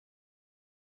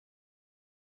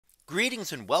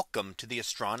Greetings and welcome to the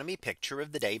Astronomy Picture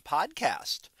of the Day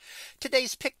podcast.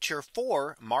 Today's picture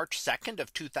for March 2nd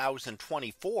of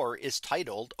 2024 is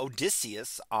titled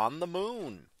Odysseus on the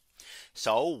Moon.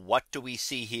 So what do we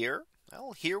see here?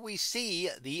 Well, here we see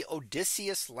the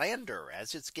Odysseus lander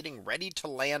as it's getting ready to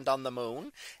land on the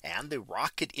moon, and the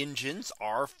rocket engines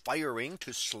are firing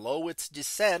to slow its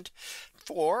descent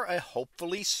for a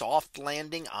hopefully soft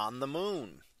landing on the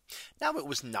moon. Now, it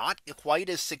was not quite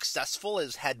as successful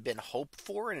as had been hoped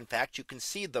for. And in fact, you can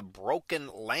see the broken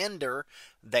lander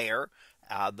there.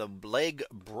 The leg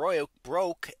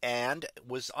broke and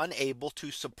was unable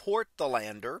to support the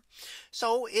lander.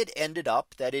 So it ended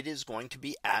up that it is going to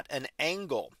be at an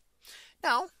angle.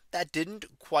 Now, that didn't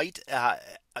quite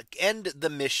end the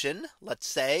mission. Let's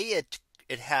say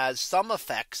it has some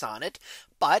effects on it,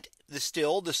 but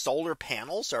still the solar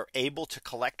panels are able to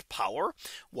collect power,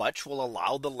 which will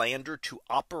allow the lander to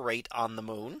operate on the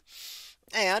moon.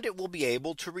 And it will be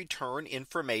able to return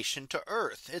information to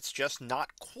Earth. It's just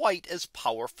not quite as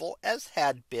powerful as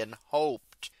had been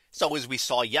hoped. So as we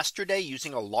saw yesterday,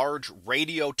 using a large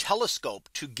radio telescope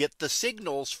to get the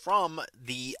signals from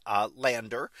the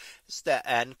lander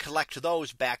and collect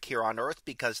those back here on Earth,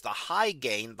 because the high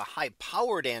gain, the high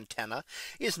powered antenna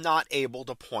is not able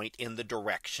to point in the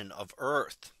direction of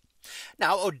Earth.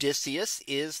 Now, Odysseus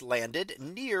is landed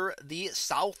near the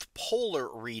south polar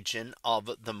region of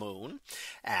the moon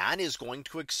and is going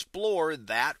to explore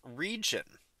that region.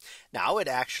 Now, it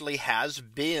actually has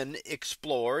been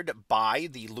explored by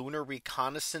the Lunar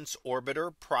Reconnaissance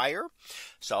Orbiter prior.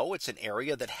 So it's an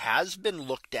area that has been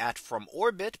looked at from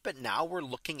orbit, but now we're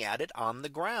looking at it on the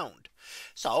ground.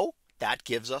 So that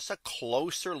gives us a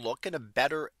closer look and a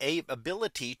better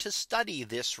ability to study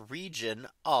this region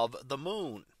of the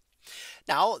moon.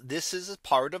 Now, this is a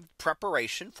part of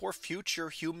preparation for future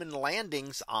human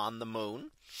landings on the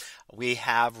moon. We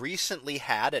have recently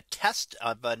had a test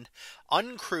of an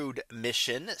uncrewed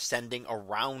mission sending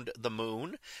around the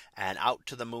moon and out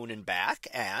to the moon and back.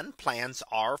 And plans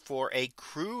are for a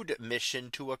crewed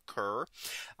mission to occur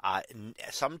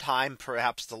sometime,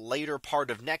 perhaps the later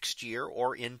part of next year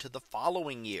or into the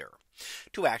following year,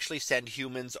 to actually send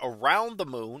humans around the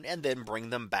moon and then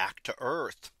bring them back to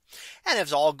Earth. And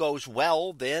if all goes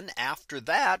well, then after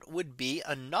that would be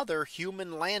another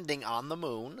human landing on the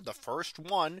moon, the first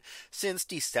one since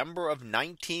December of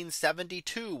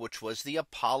 1972, which was the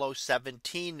Apollo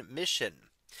 17 mission.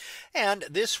 And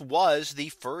this was the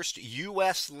first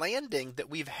US landing that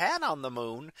we've had on the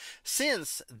moon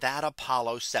since that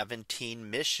Apollo 17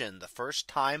 mission. The first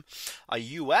time a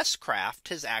US craft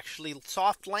has actually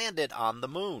soft landed on the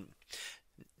moon.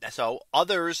 So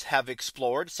others have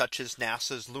explored, such as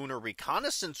NASA's Lunar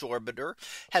Reconnaissance Orbiter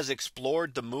has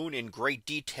explored the moon in great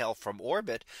detail from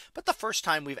orbit. But the first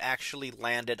time we've actually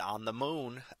landed on the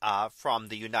moon from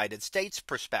the United States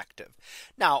perspective.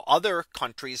 Now, other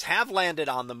countries have landed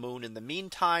on the moon in the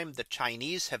meantime. The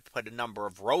Chinese have put a number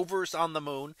of rovers on the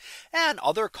moon, and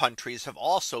other countries have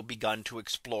also begun to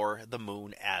explore the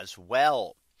moon as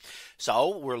well.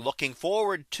 So we're looking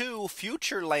forward to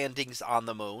future landings on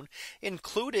the moon,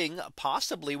 including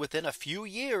possibly within a few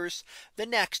years, the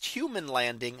next human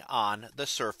landing on the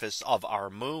surface of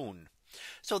our moon.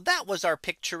 So that was our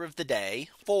picture of the day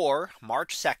for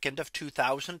March 2nd of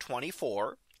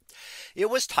 2024. It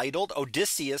was titled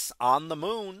Odysseus on the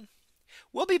Moon.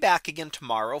 We'll be back again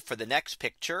tomorrow for the next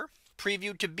picture,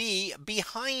 previewed to be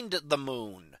behind the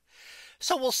moon.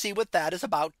 So we'll see what that is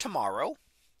about tomorrow.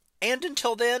 And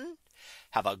until then,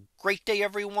 have a great day,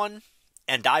 everyone,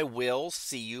 and I will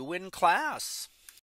see you in class.